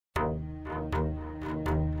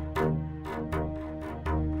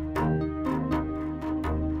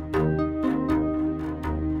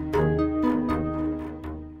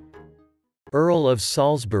Earl of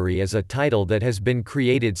Salisbury is a title that has been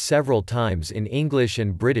created several times in English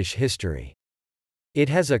and British history. It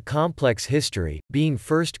has a complex history, being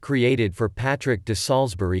first created for Patrick de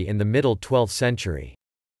Salisbury in the middle 12th century.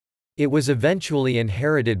 It was eventually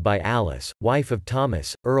inherited by Alice, wife of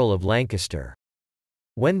Thomas, Earl of Lancaster.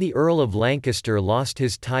 When the Earl of Lancaster lost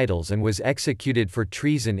his titles and was executed for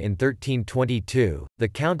treason in 1322, the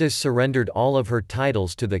Countess surrendered all of her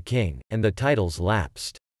titles to the king, and the titles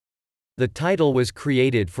lapsed. The title was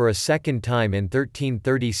created for a second time in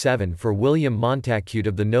 1337 for William Montacute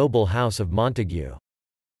of the Noble House of Montagu.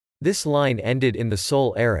 This line ended in the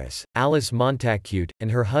sole heiress, Alice Montacute,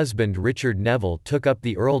 and her husband Richard Neville took up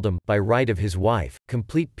the earldom by right of his wife.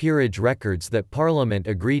 Complete peerage records that Parliament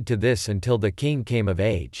agreed to this until the king came of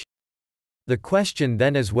age. The question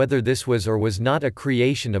then is whether this was or was not a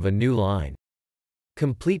creation of a new line.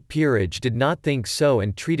 Complete Peerage did not think so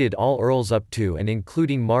and treated all earls up to and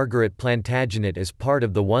including Margaret Plantagenet as part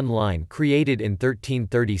of the one line created in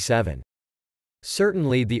 1337.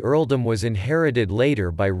 Certainly the earldom was inherited later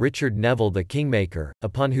by Richard Neville the Kingmaker,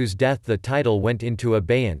 upon whose death the title went into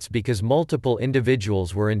abeyance because multiple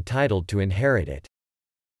individuals were entitled to inherit it.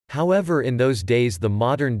 However, in those days the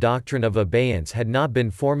modern doctrine of abeyance had not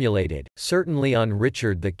been formulated. Certainly on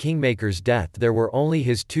Richard the Kingmaker's death there were only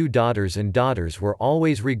his two daughters, and daughters were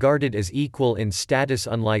always regarded as equal in status,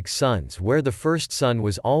 unlike sons where the first son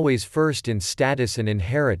was always first in status and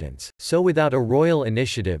inheritance, so without a royal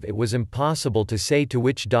initiative it was impossible to say to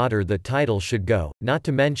which daughter the title should go, not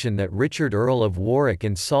to mention that Richard Earl of Warwick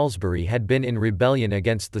and Salisbury had been in rebellion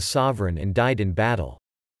against the sovereign and died in battle.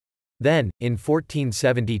 Then, in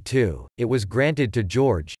 1472, it was granted to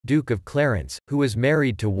George, Duke of Clarence, who was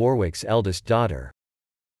married to Warwick's eldest daughter.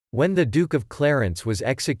 When the Duke of Clarence was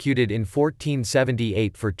executed in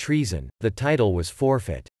 1478 for treason, the title was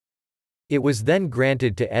forfeit. It was then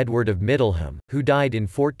granted to Edward of Middleham, who died in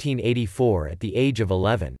 1484 at the age of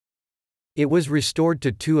 11. It was restored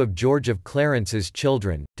to two of George of Clarence's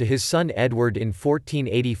children, to his son Edward in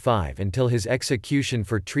 1485 until his execution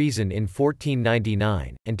for treason in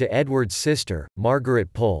 1499, and to Edward's sister,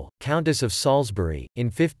 Margaret Pole, Countess of Salisbury, in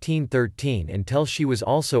 1513 until she was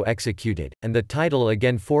also executed, and the title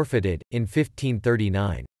again forfeited, in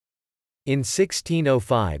 1539. In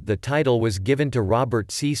 1605 the title was given to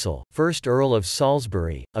Robert Cecil, 1st Earl of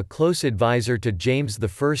Salisbury, a close advisor to James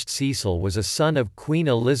I. Cecil was a son of Queen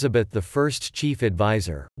Elizabeth I's chief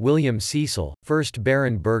advisor, William Cecil, 1st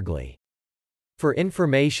Baron Burghley. For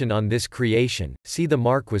information on this creation, see the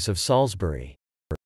Marquess of Salisbury.